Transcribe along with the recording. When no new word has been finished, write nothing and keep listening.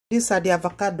These are the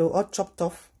avocado all chopped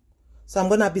off. So I'm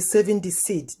going to be saving the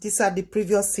seed. These are the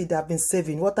previous seed I've been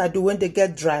saving. What I do when they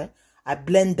get dry, I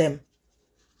blend them.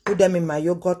 Put them in my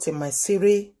yogurt, in my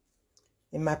cereal,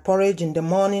 in my porridge in the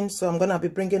morning. So I'm going to be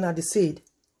bringing out the seed.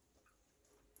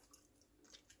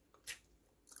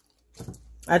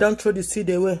 I don't throw the seed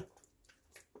away.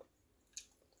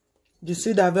 The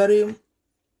seed are very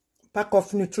pack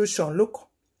of nutrition. Look.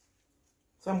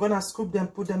 So I'm going to scoop them,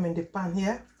 put them in the pan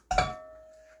here.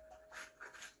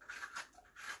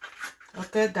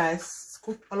 Okay, guys.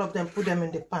 Scoop all of them, put them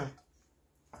in the pan.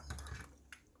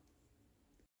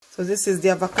 So this is the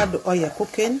avocado oil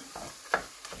cooking.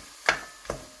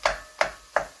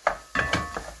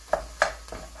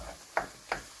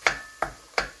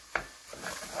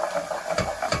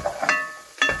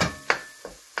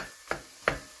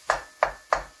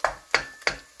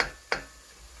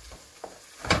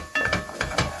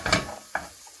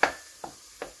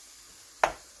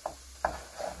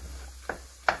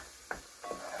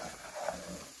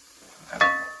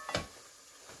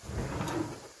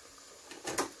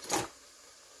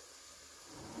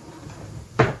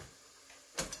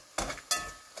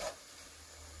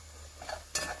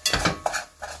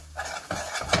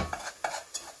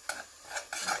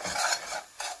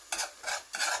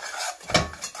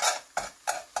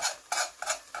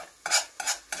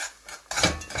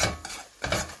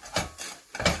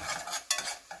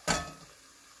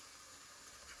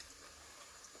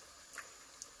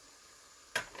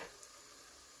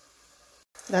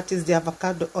 That is the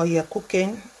avocado oil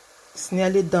cooking. It's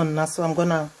nearly done now, so I'm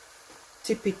gonna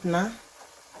tip it now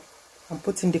and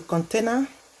put in the container.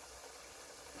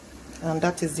 And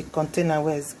that is the container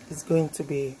where it's going to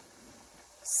be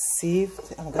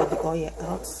sieved and get the oil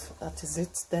out. That is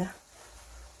it there.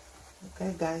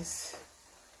 Okay, guys,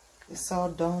 it's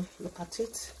all done. Look at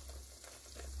it.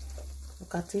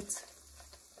 Look at it.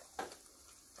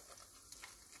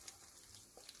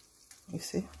 You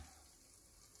see?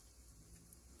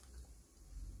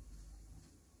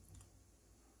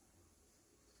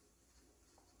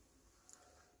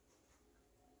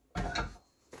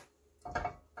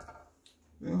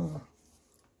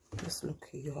 Just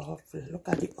look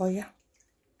at the oil.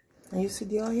 And you see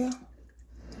the oil?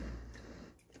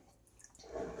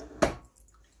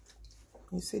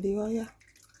 You see the oil?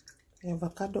 The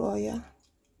avocado oil.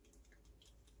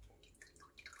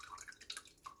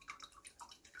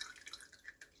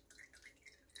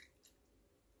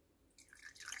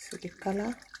 See the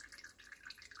color?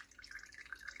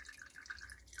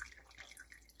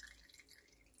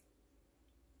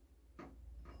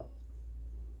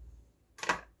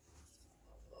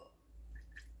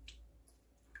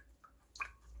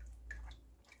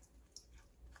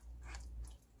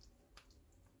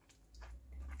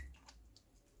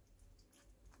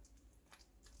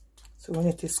 So when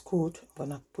it is cooled, I'm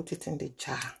gonna put it in the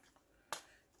jar.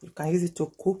 You can use it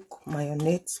to cook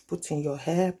mayonnaise, put in your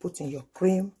hair, put in your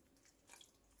cream,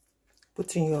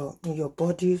 put in your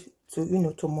body to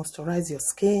to moisturize your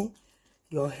skin,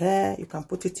 your hair. You can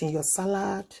put it in your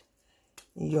salad,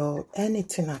 your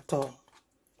anything at all.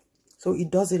 So it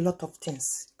does a lot of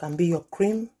things. It can be your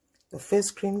cream, your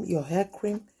face cream, your hair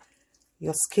cream,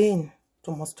 your skin to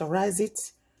moisturize it,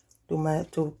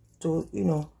 to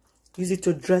use it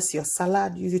to dress your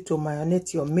salad, use it to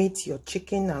marinate your meat, your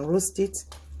chicken, and roast it,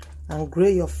 and grill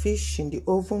your fish in the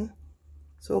oven.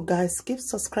 So guys, keep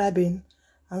subscribing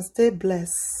and stay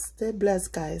blessed. Stay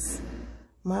blessed, guys.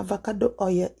 My avocado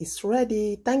oil is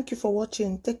ready. Thank you for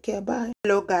watching. Take care. Bye.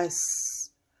 Hello,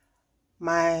 guys.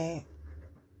 My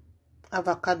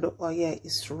avocado oil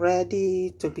is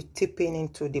ready to be tipping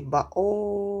into the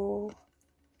bowl.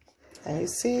 Can you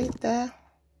see it there?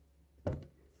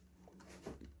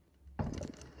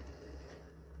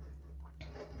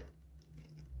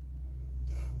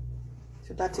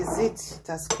 So that is it. It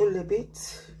has cooled a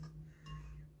bit.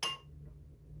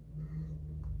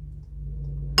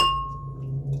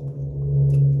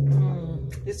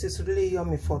 This is really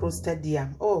yummy for roasted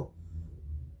yam.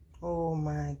 Oh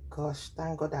my gosh!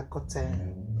 Thank God I got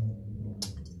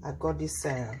this.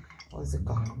 What's it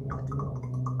called?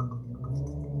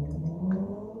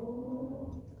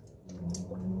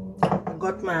 I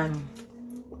got my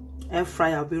air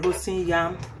fryer. I'll be roasting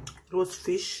yam, roast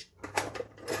fish.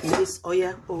 This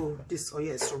oil, oh, this oil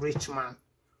is rich, man.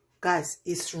 Guys,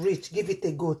 it's rich. Give it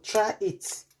a go. Try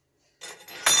it.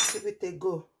 Give it a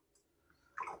go.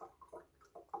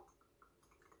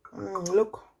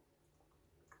 Look.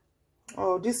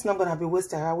 Oh, this is not gonna be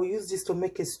wasted. I will use this to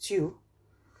make a stew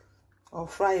or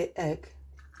fry an egg.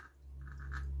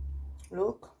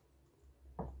 Look.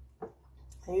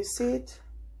 Can you see it?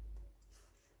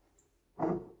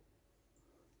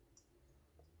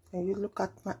 And you look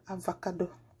at my avocado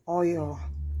oil.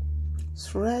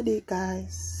 It's ready,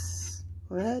 guys.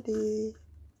 Ready.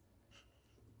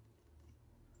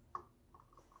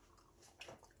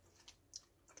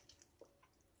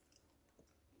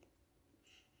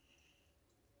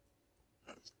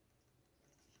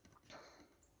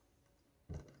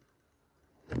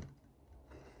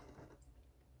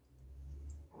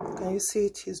 Can you see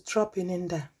it? It's dropping in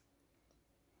there.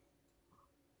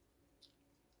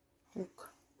 Look.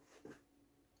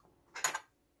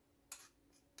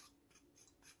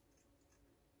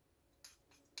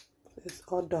 It's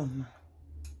all done.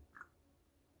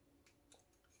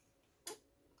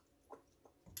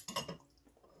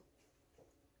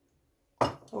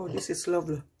 Oh, this is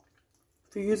lovely.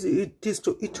 If you use this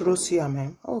to eat roast here,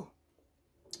 man. Oh,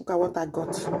 look at what I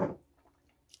got.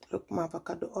 Look, my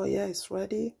avocado oil is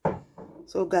ready.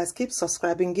 So guys, keep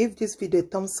subscribing. Give this video a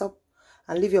thumbs up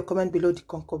and leave your comment below the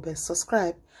Conco bell.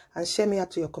 Subscribe and share me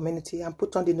out to your community and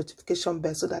put on the notification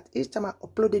bell so that each time I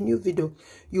upload a new video,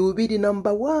 you will be the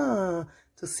 #1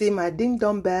 to see my ding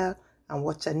dong bell and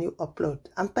watch a new upload.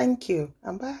 And thank you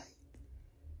and bye.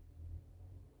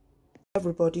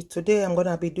 Everybody, today I'm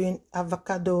gonna be doing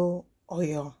avocado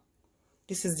oil.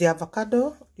 This is the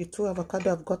avocado, the 2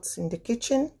 avocado I've got in the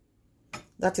kitchen.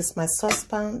 That is my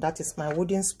saucepan. That is my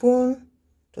wooden spoon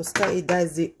to stir it. That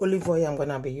is the olive oil I'm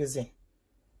gonna be using.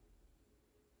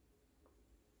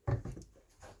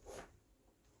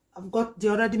 I've got the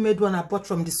already made one I bought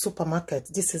from the supermarket.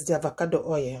 This is the avocado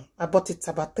oil. I bought it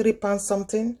about £3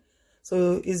 something.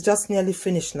 So it's just nearly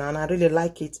finished now and I really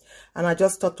like it. And I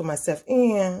just thought to myself,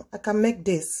 I can make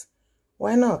this.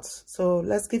 Why not? So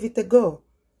let's give it a go.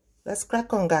 Let's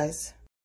crack on, guys.